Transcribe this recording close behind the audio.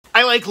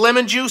I like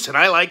lemon juice and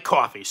I like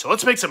coffee, so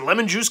let's make some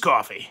lemon juice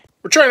coffee.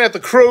 We're trying out the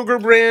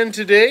Kroger brand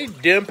today,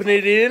 dumping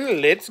it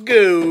in, let's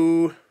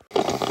go.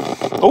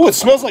 Oh, it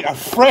smells like a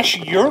fresh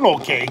urinal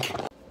cake.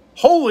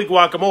 Holy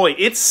guacamole,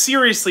 it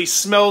seriously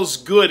smells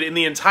good in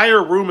the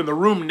entire room and the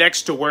room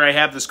next to where I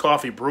have this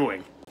coffee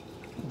brewing.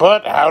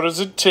 But how does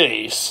it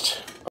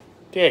taste?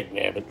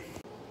 Dagnabbit.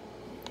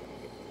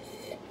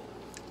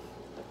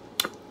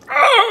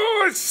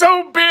 Oh, it's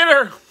so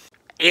bitter.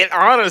 It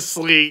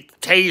honestly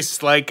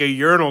tastes like a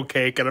urinal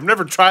cake, and I've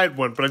never tried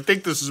one, but I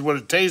think this is what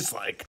it tastes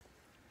like.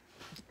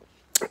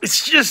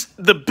 It's just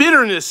the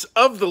bitterness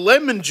of the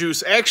lemon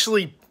juice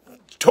actually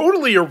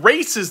totally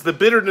erases the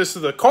bitterness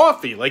of the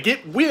coffee. Like,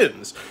 it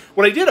wins.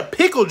 When I did a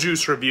pickle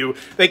juice review,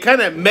 they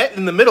kind of met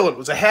in the middle. It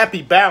was a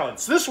happy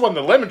balance. This one,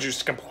 the lemon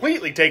juice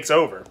completely takes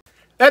over.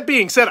 That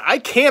being said, I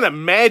can't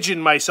imagine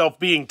myself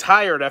being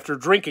tired after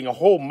drinking a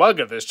whole mug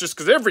of this, just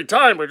because every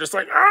time we're just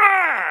like,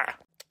 ah!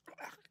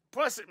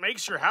 Plus, it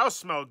makes your house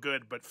smell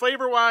good, but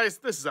flavor-wise,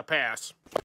 this is a pass.